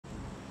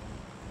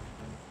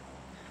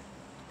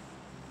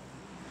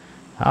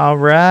All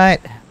right,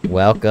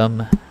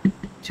 welcome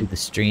to the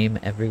stream,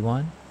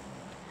 everyone.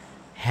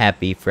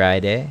 Happy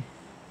Friday.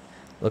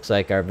 Looks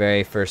like our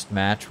very first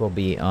match will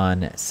be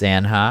on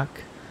Sandhawk.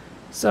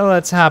 So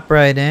let's hop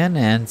right in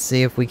and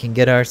see if we can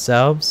get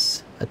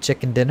ourselves a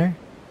chicken dinner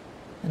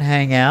and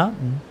hang out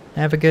and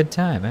have a good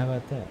time. How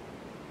about that?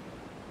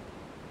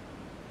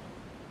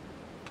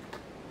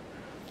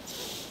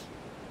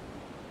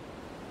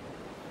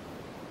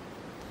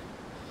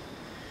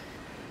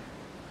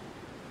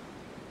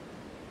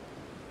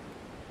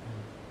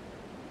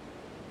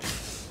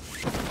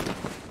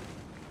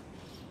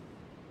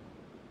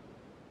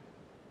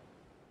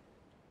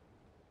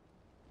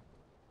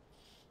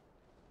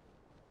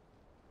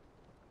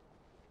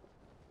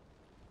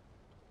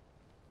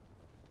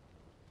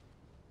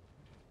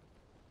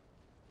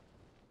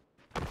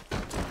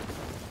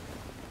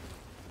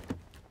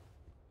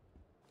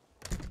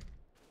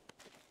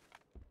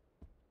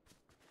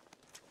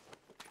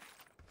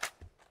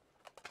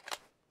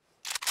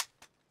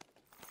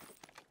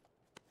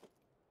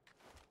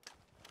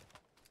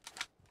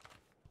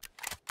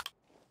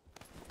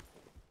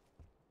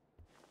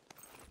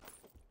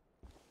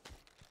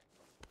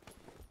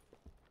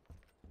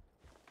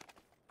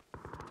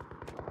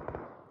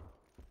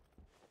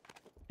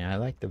 Yeah, I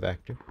like the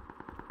Vector.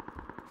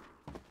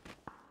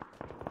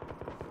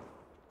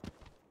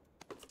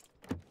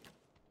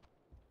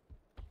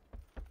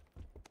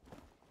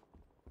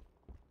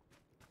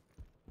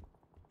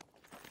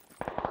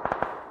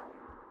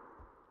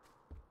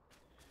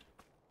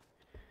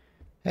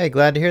 Hey,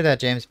 glad to hear that,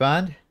 James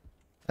Bond.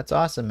 That's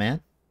awesome,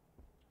 man.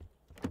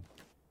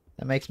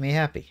 That makes me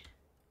happy.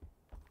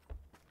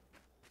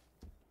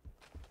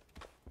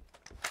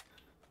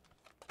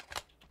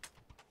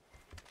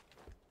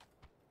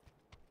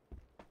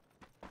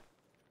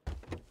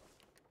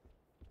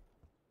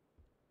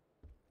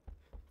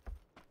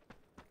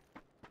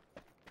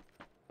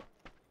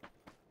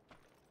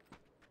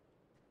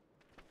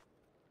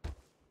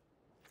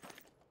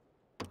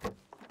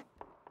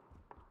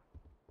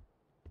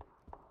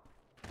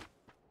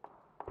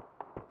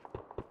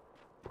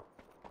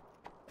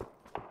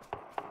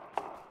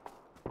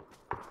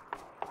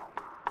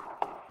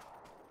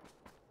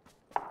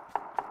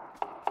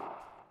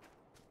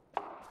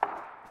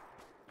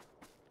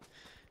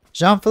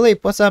 Jean-Philippe,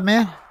 what's up,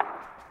 man?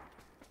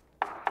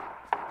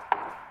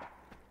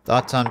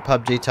 Thoughts on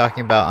PUBG,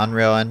 talking about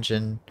Unreal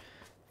Engine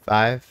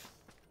 5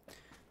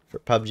 for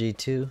PUBG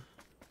 2?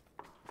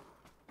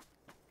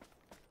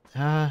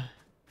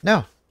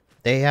 No.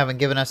 They haven't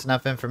given us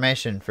enough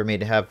information for me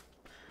to have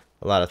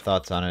a lot of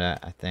thoughts on it,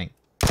 I think.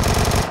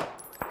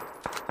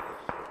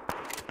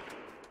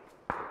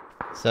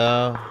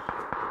 So,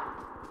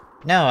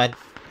 no,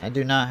 I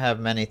do not have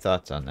many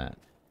thoughts on that.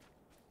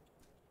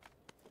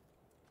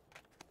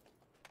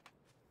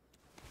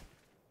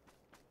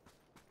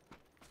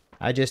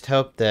 I just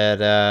hope that,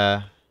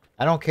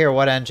 I don't care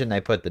what engine they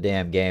put the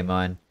damn game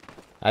on.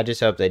 I just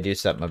hope they do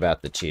something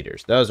about the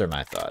cheaters. Those are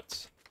my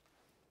thoughts.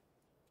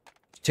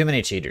 Too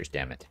many cheaters,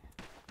 damn it.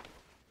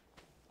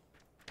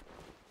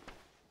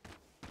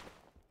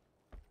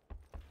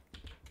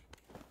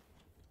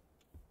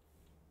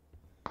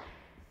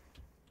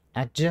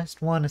 I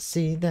just want to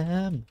see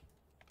them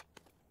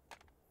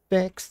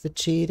fix the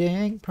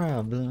cheating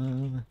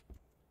problem,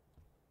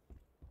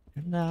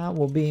 and I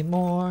will be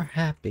more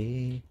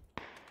happy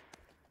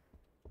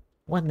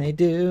when they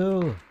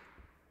do.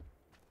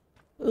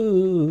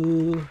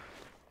 Ooh.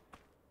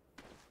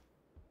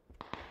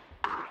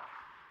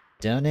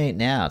 Donate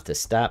now to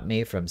stop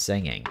me from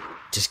singing.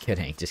 Just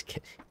kidding, just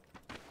kidding.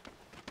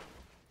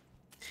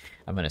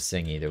 I'm gonna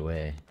sing either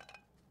way,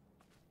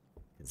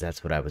 'cause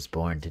that's what I was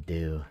born to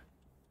do.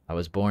 I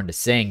was born to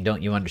sing,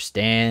 don't you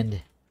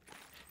understand?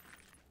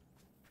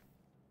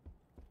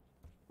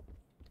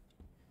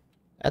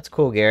 That's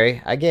cool,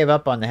 Gary. I gave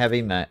up on the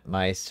heavy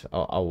mice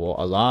a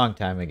long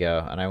time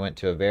ago, and I went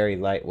to a very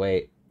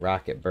lightweight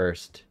Rocket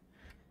Burst.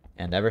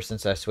 And ever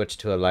since I switched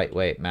to a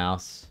lightweight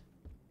mouse,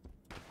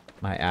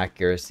 my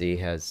accuracy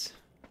has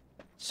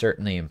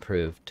certainly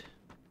improved.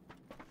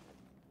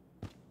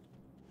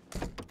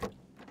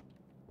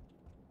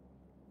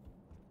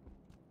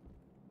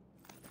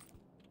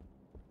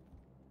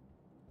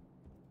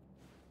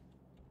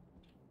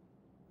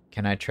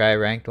 Can I try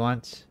ranked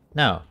once?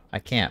 No, I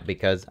can't,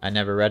 because I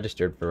never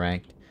registered for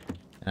ranked.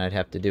 And I'd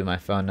have to do my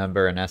phone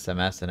number and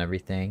SMS and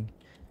everything.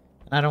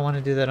 And I don't want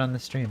to do that on the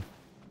stream.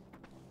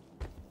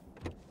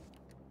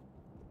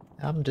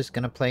 I'm just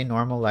gonna play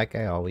normal like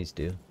I always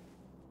do.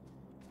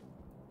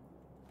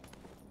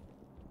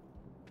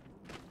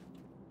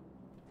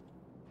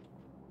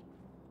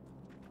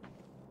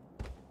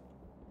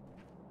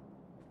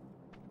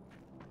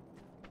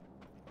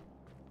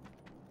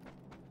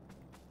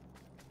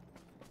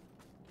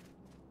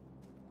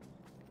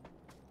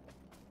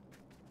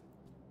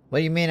 What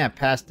do you mean I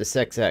passed the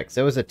 6X?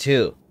 It was a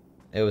 2.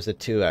 It was a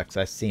 2X.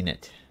 I've seen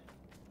it.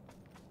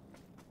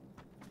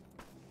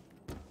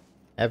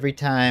 Every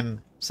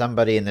time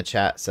somebody in the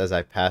chat says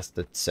I passed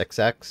the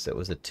 6X, it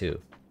was a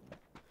 2.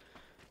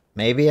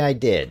 Maybe I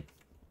did.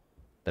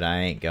 But I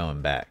ain't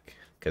going back.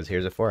 Because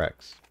here's a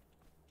 4X.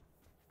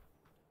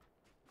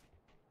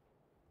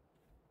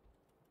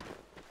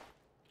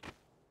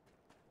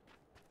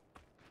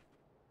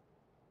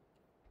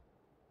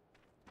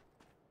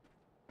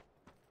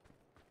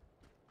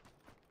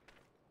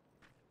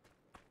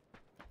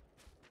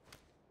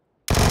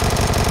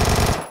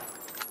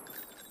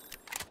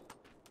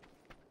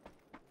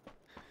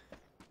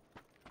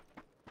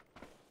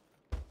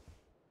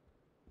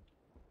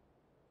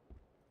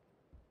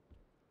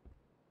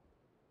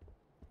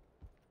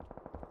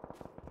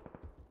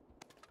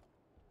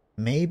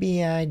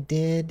 Maybe I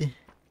did.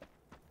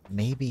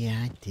 Maybe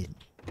I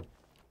didn't.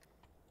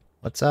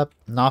 What's up,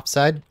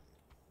 Knopside?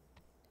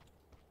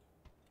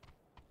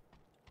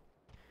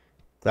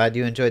 Glad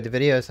you enjoyed the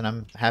videos, and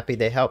I'm happy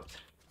they helped.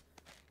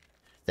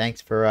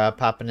 Thanks for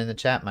popping in the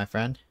chat, my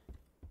friend.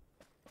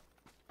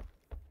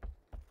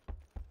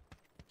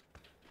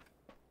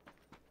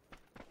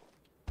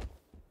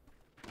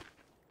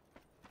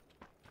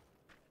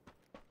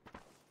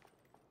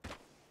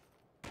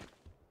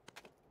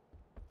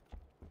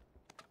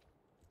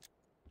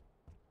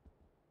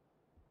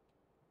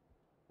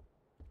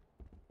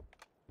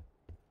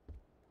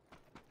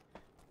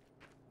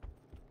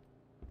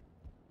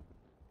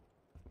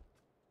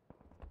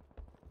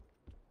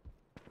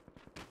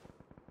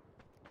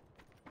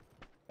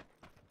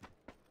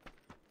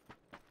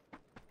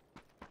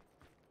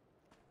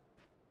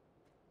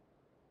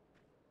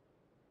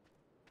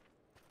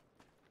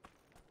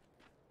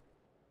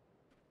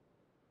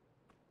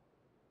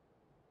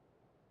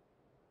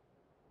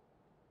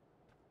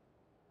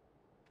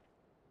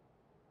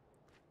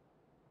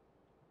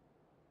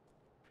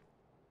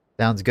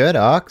 Sounds good,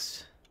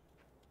 Ox.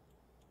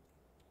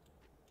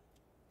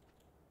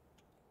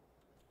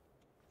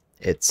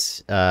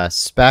 It's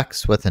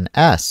Specs with an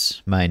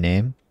S, my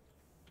name.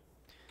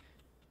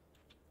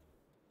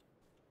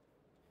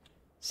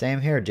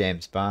 Same here,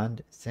 James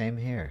Bond. Same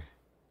here.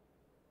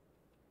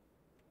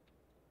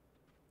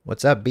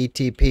 What's up,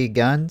 BTP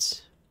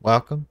Guns?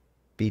 Welcome.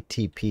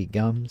 BTP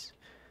Gums.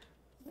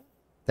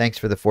 Thanks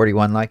for the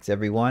 41 likes,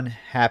 everyone.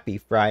 Happy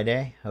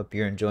Friday. Hope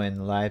you're enjoying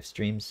the live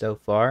stream so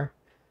far.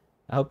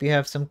 I hope you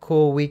have some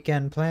cool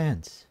weekend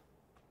plans.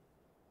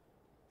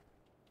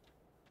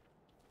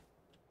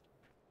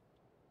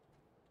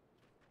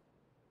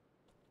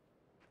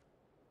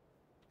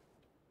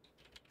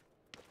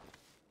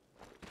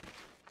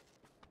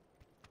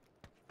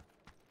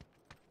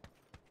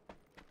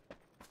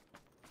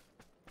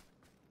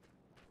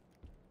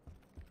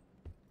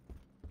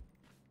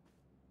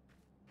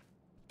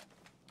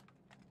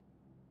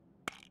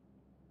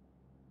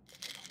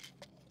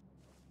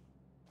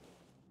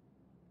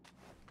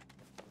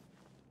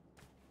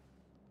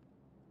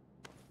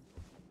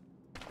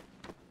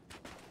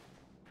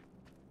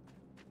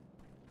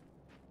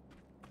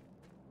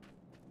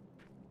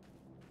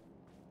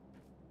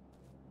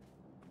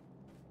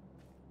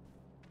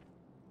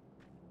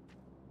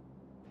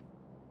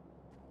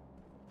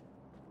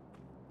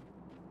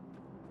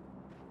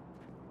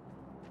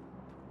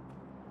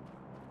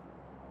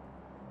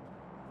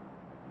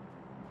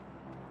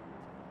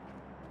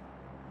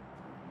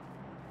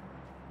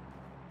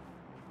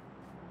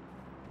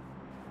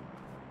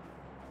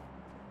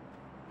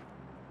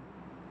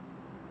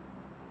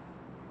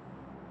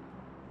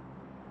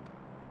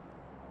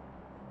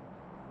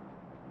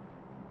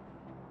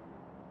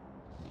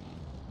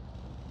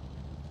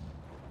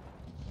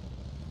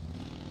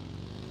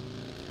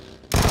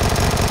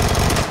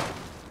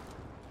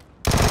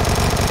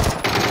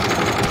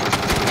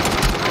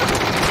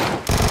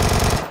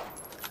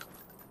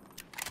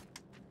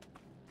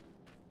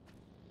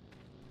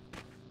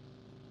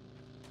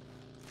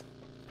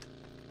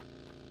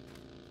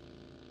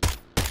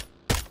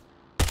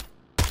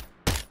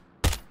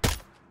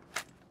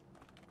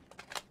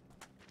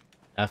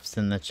 F's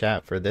in the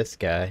chat for this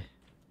guy.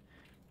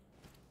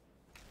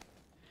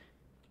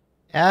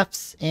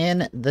 F's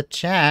in the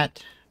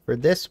chat for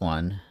this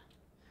one.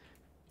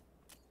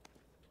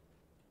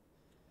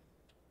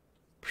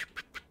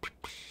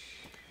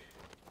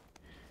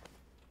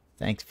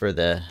 Thanks for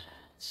the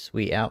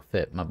sweet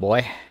outfit, my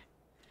boy.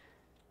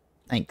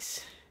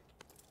 Thanks.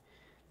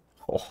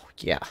 Oh,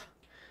 yeah.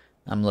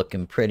 I'm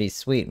looking pretty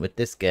sweet with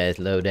this guy's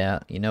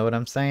loadout. You know what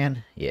I'm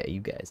saying? Yeah, you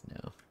guys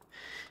know.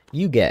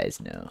 You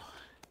guys know.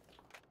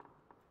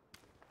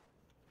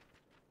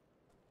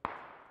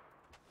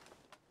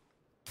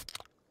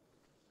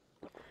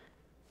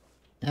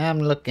 I'm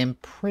looking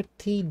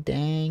pretty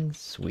dang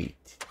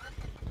sweet.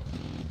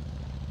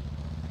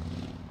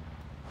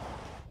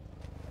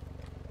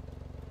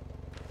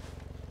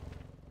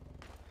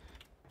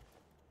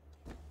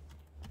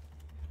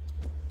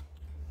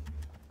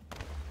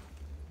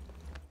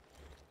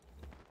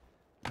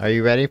 Are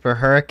you ready for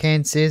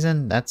hurricane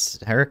season?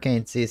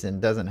 Hurricane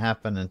season doesn't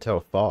happen until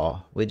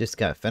fall. We just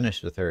got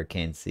finished with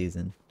hurricane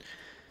season.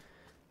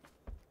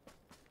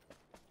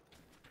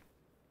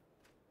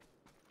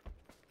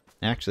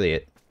 Actually,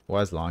 it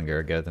was longer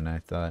ago than I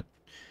thought.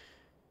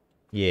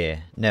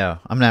 Yeah, no,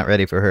 I'm not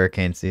ready for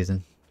hurricane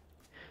season.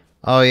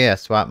 Oh yeah,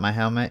 swap my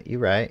helmet.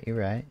 You're right, you're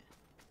right.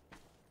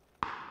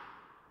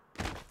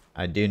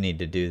 I do need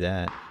to do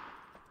that.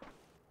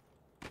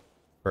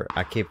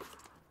 I keep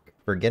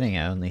forgetting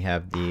I only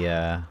have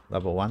the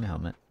level 1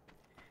 helmet.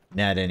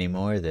 Not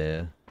anymore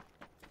though.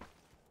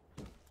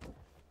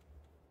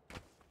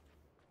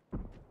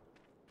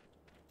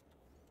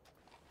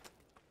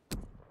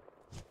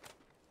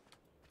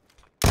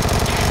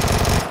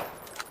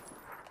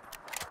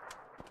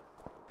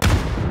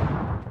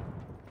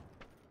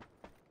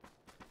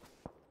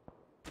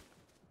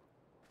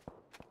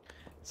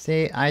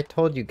 See, I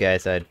told you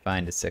guys I'd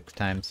find a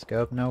 6x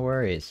scope. No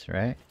worries,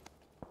 right?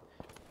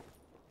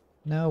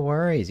 No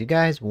worries. You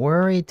guys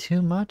worry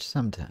too much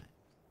sometimes.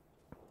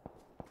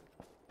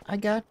 I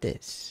got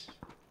this.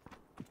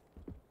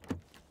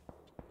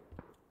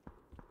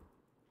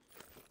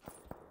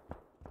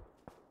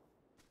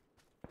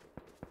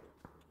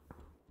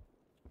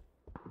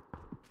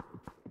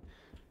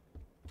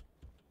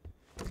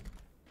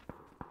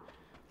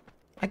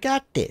 I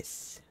got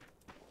this.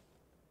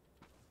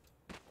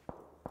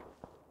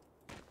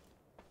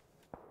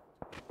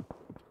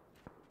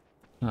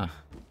 Huh.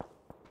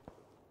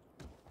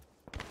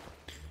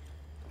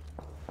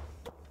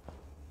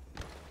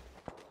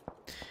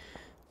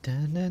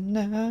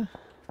 Da-na-na.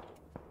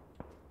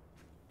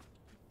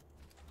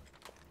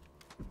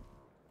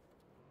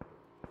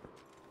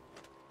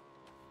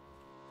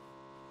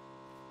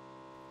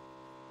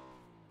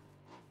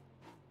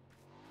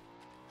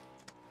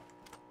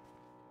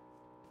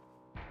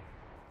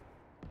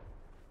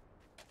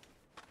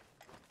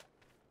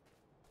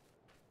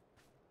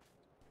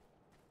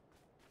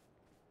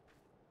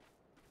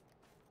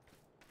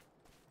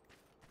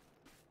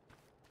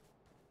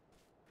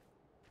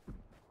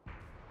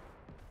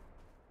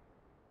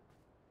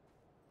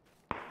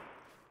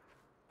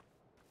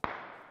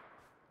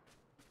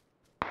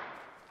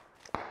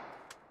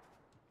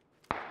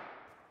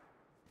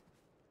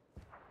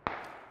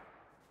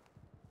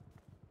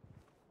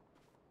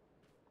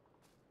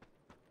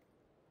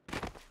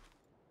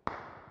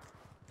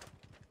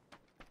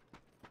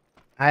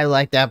 I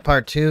like that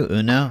part too,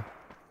 Uno.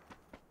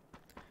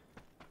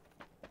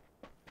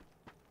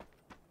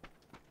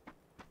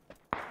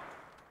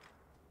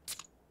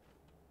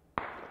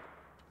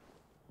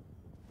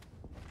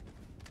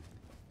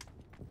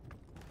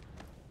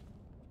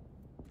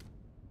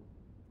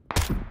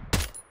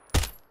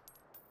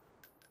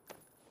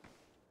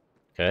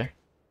 Okay.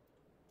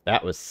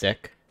 That was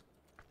sick.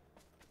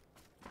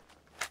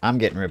 I'm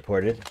getting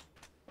reported.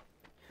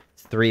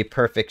 3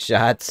 perfect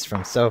shots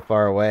from so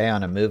far away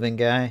on a moving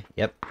guy.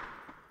 Yep.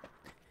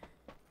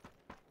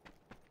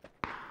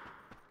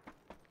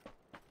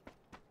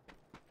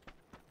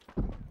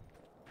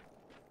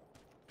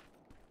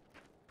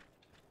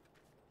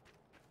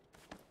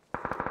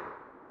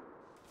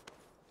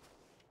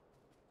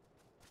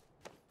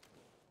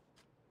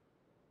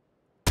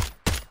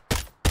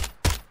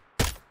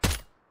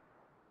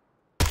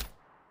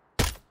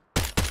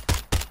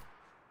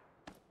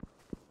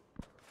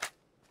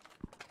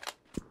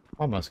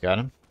 Almost got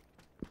him.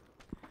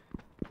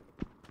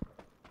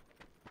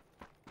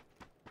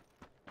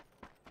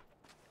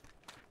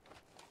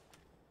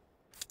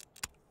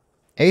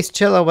 Ace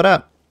Chilla, what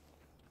up?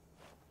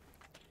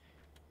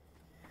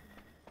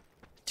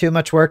 Too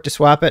much work to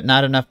swap it,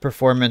 not enough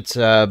performance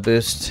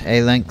boost,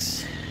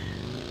 A-Links.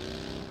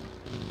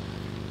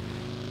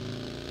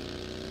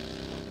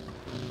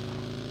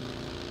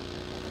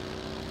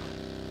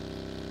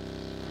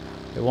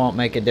 It won't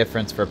make a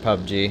difference for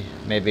PUBG.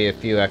 Maybe a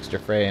few extra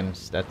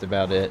frames, that's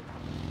about it.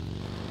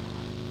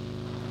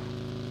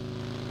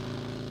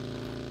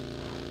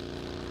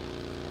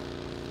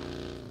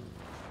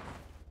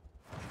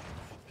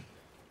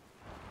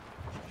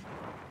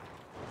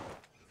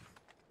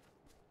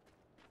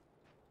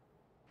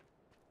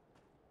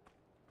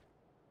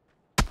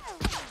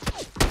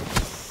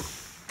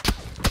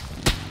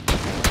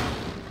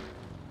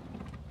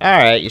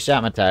 Alright, you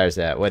shot my tires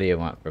out. What do you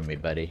want from me,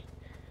 buddy?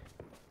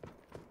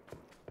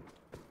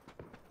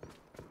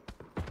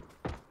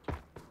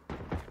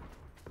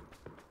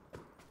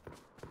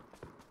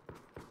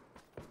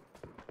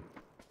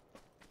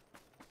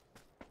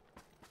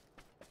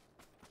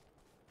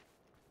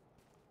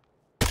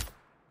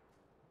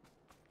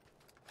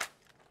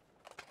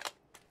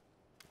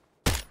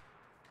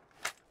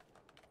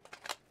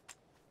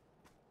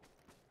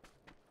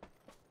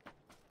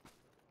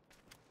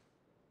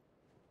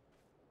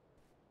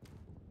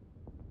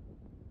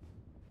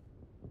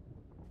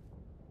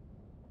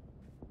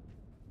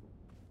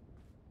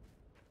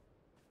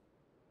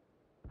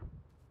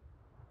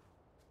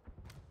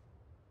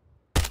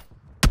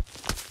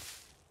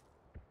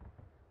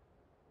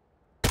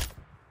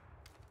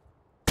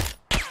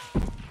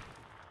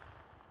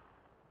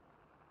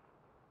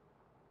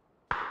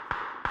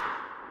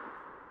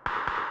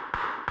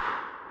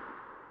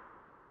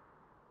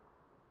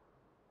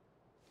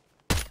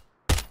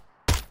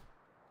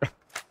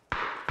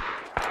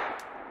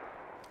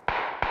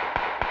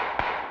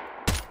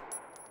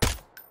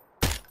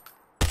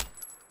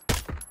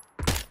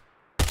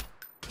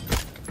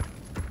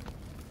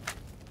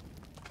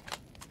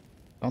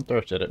 Don't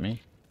throw shit at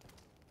me.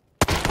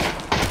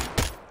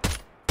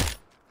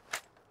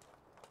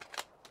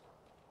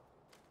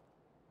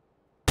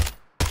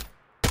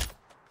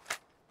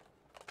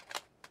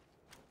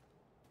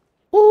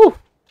 Woo!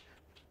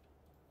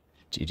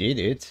 GG,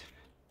 dudes.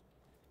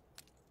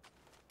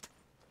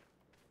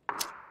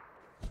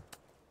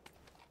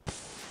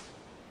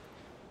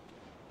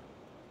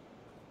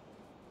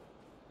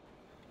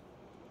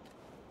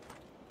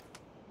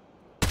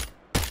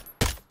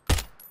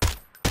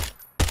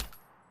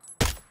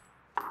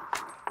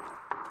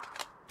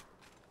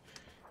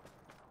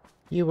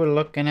 You were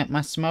looking at my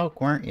smoke,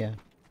 weren't you?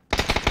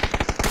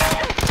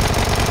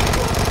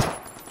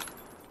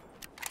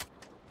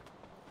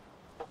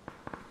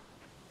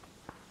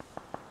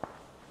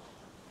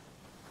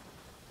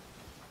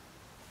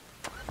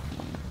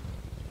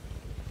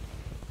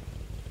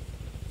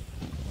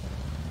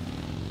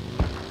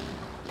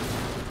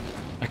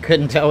 I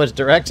couldn't tell which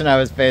direction I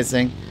was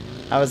facing.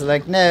 I was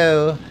like,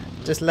 no,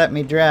 just let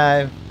me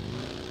drive.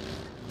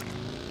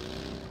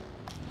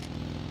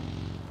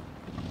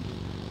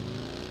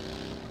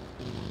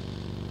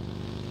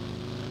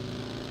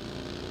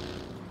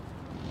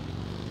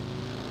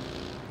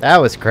 That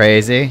was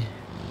crazy.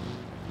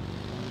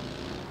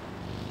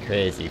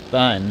 Crazy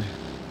fun.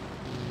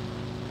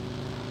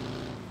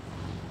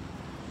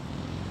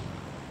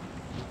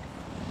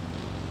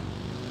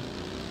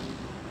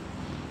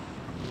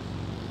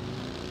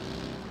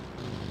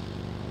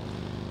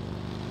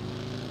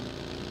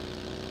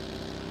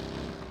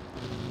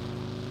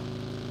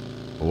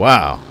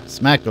 Wow.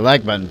 Smack the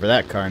like button for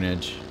that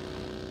carnage.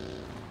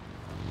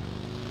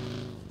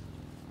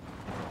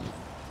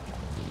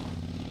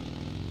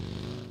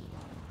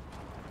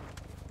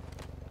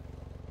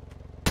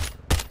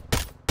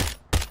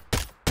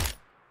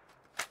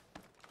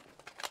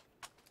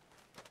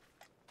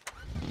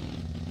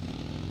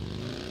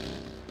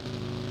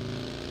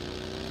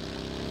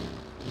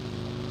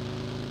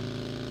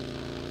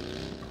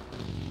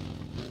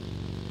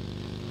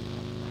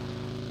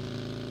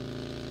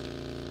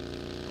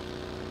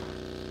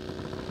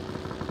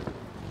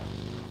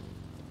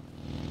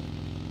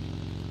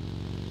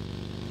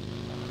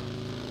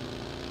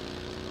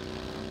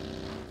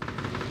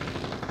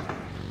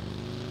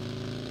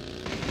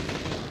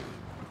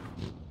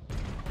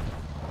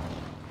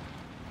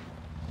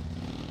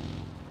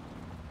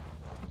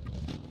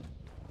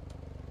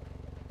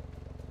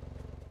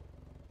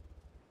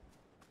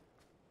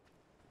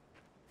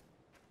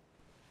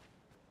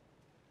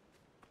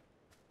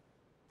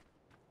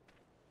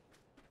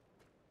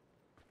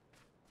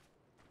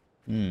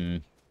 Hmm.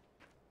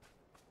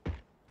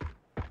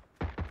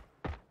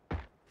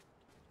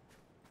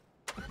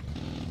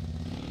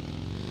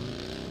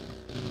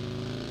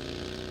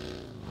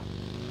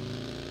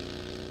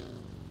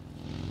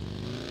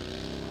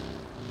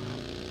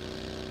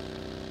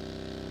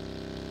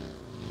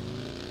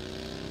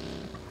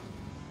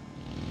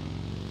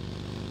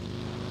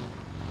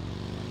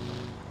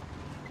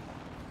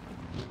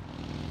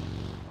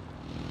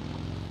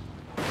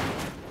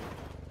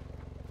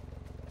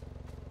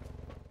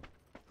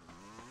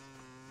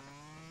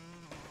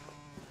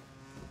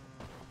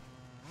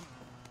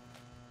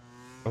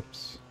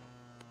 Oops.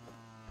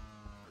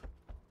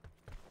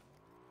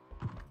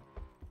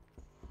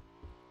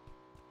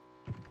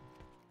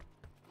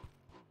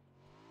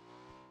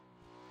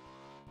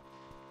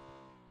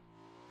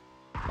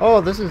 Oh,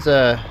 this is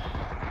a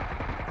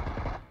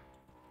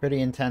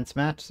pretty intense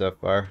match so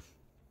far.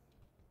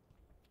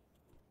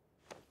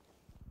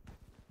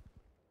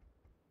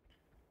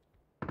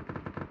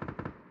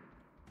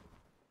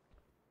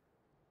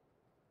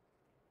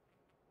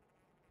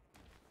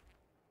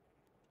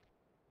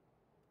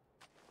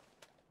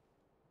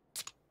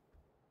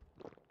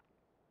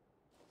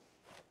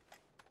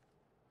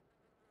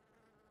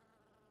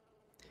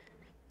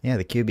 Yeah,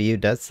 the QBU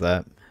does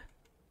that.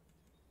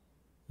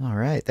 All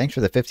right. Thanks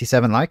for the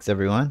 57 likes,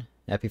 everyone.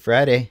 Happy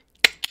Friday.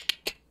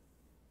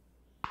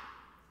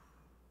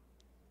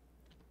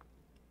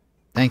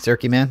 Thanks,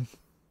 Erky Man.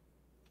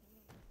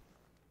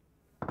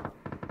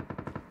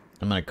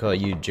 I'm going to call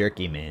you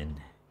Jerky Man.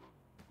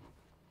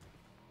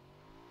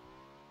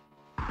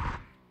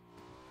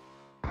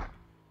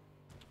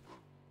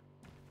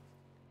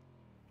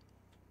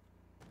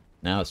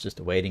 Now it's just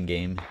a waiting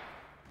game.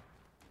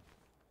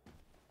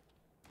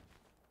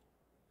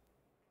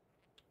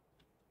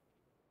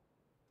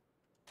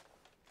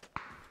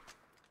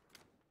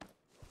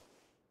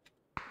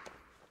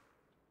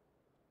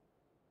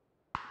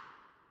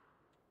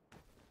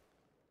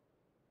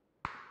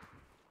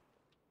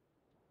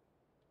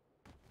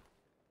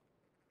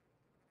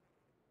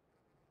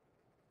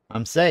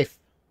 I'm safe.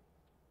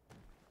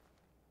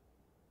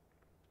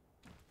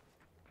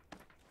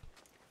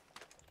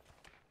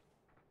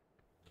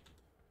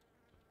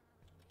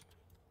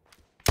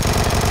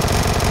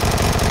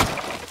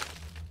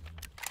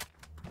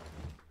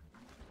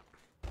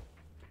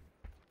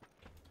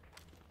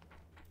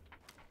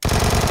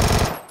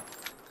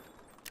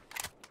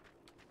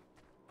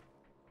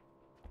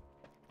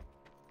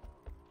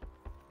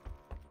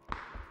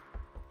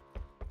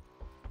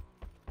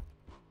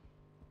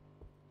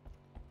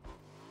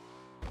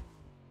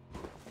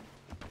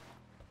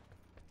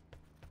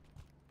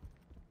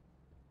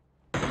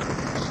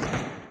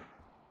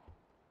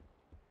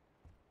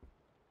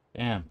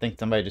 Damn, I think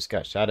somebody just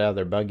got shot out of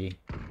their buggy.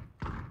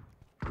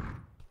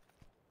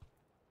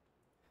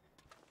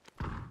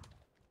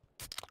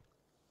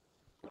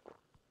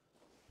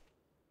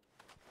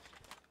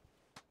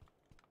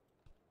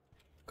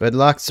 Good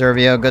luck,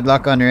 Servio. Good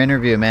luck on your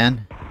interview,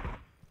 man.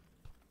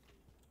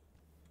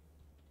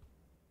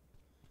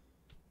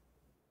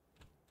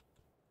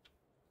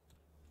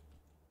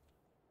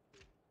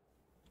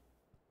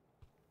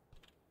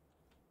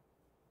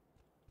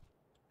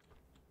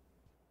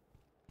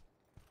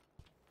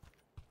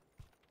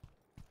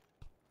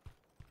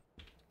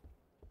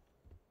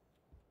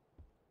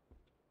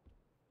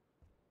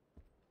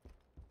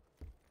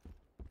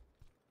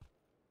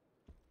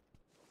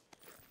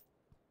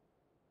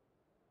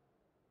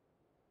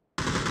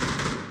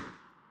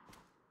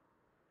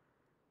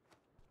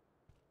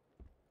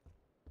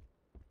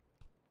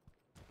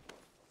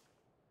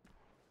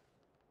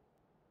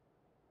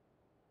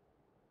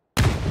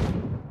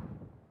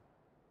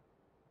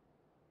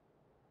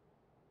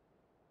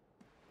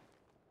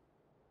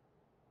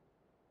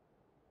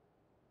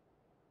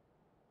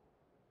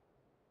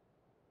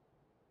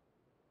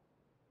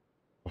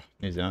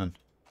 He's on.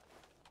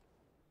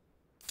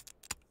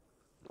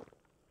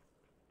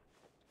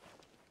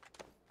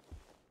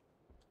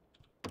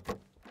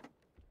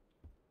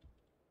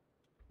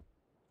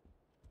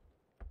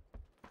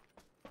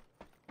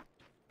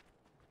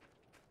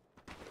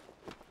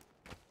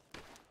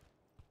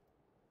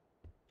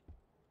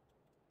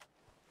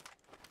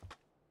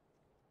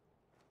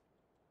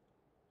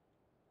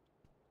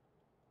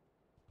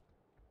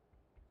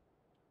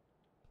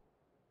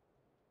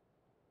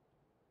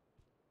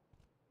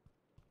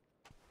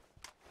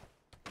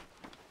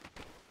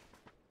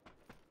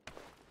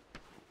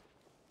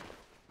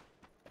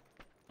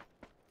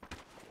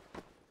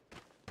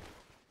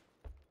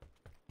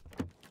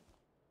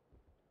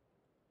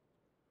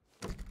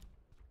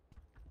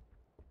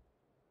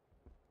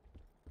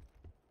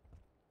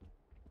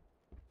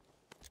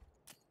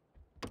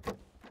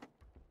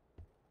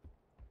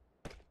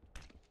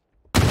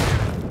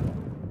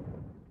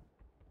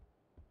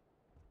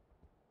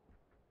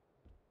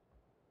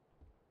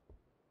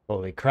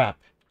 Holy crap.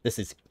 This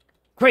is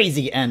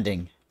crazy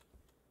ending.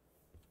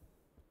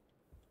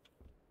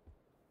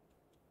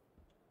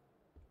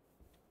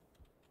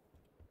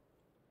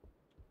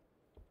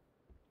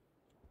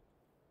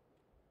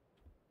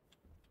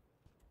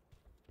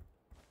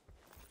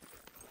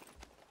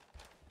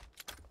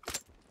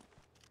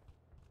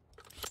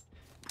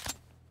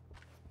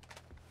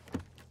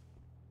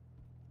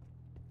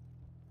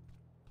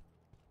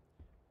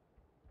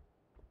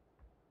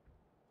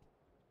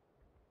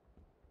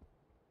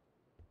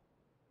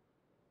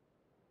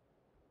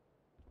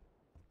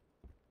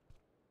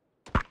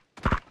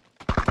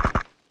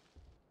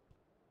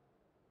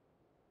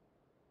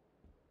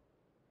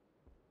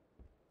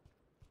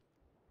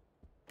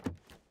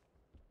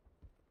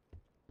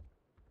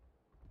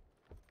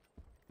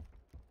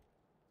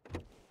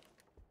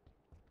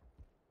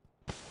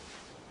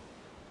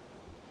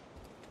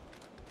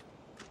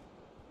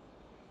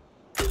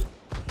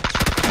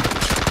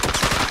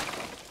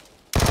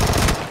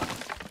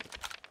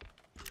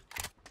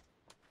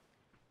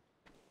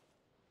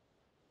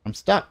 I'm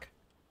stuck.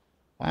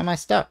 Why am I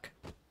stuck?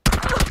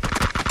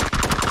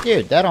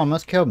 Dude, that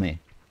almost killed me.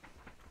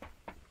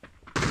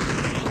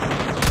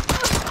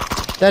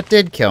 That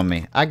did kill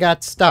me. I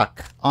got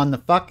stuck on the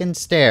fucking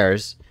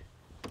stairs,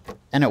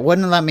 and it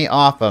wouldn't let me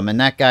off them, and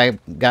that guy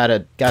got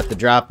the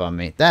drop on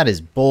me. That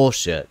is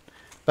bullshit.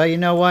 But you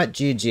know what?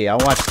 GG.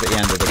 I'll watch the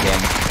end of the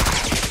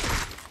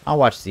game. I'll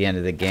watch the end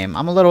of the game.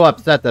 I'm a little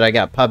upset that I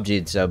got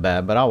PUBG'd so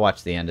bad, but I'll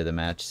watch the end of the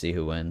match, see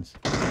who wins.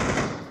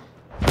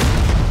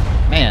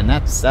 Man,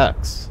 that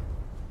sucks.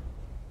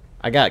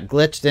 I got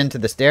glitched into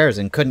the stairs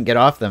and couldn't get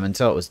off them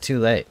until it was too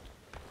late.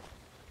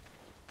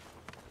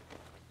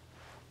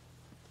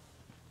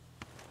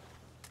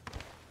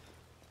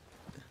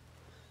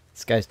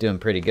 This guy's doing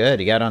pretty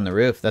good. He got on the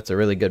roof. That's a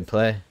really good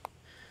play.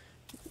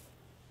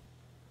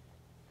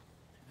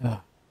 That's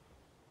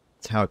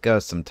how it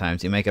goes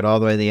sometimes. You make it all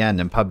the way to the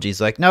end, and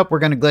PUBG's like, nope, we're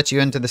going to glitch you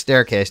into the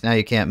staircase. Now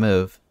you can't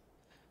move.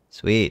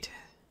 Sweet.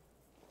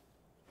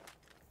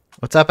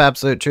 What's up,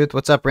 Absolute Truth?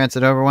 What's up,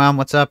 Rancid Overwhelm?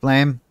 What's up,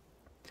 Lame?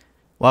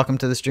 Welcome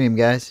to the stream,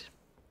 guys.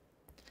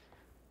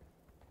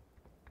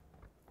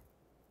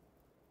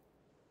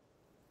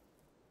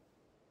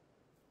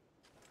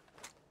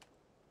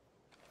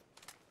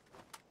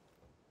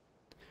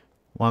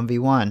 One v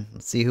one.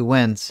 Let's see who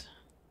wins.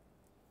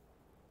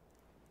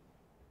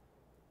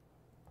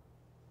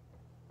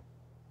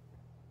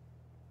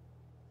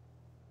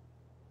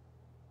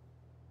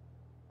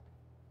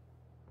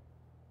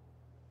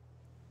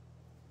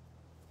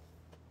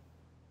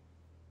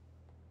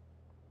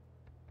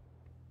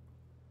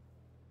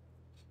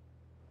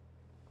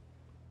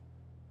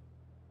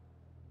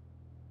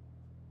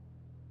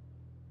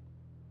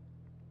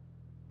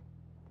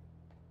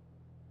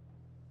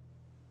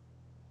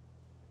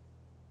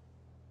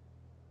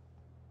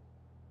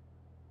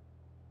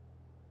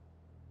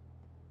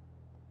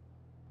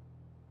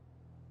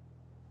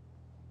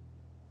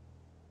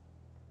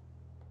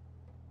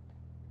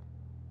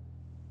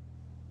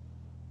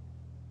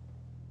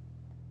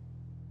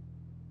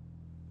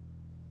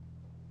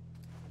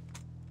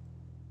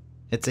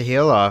 It's a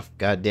heal off,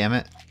 god damn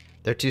it.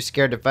 They're too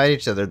scared to fight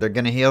each other. They're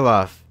gonna heal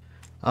off.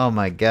 Oh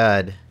my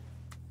god.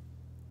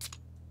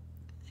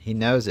 He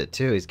knows it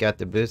too. He's got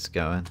the boost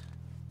going.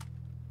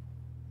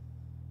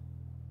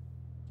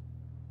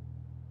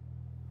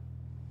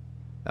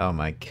 Oh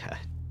my god.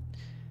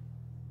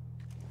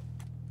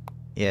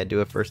 Yeah, do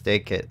a first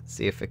aid kit.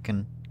 See if it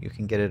can you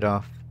can get it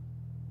off.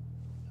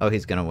 Oh,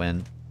 he's gonna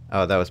win.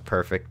 Oh, that was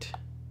perfect.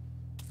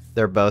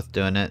 They're both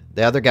doing it.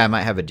 The other guy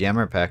might have a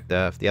jammer pack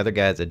though. If the other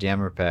guy has a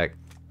jammer pack.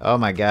 Oh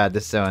my god,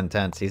 this is so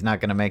intense. He's not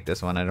gonna make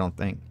this one, I don't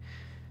think.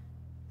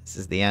 This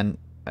is the end.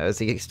 Is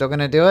he still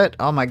gonna do it?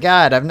 Oh my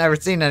god, I've never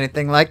seen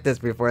anything like this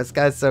before. This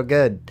guy's so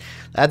good.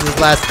 That's his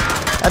last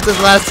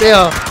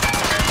seal.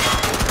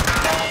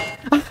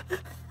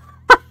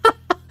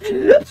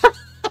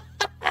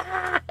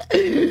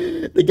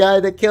 The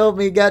guy that killed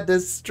me got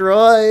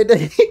destroyed.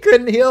 He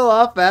couldn't heal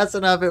off fast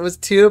enough. It was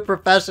two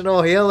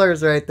professional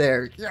healers right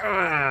there.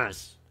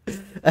 Yes!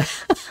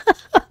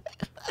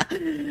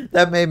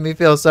 That made me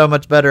feel so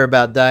much better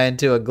about dying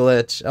to a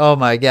glitch. Oh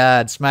my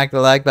god. Smack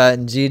the like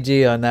button.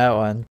 GG on that one.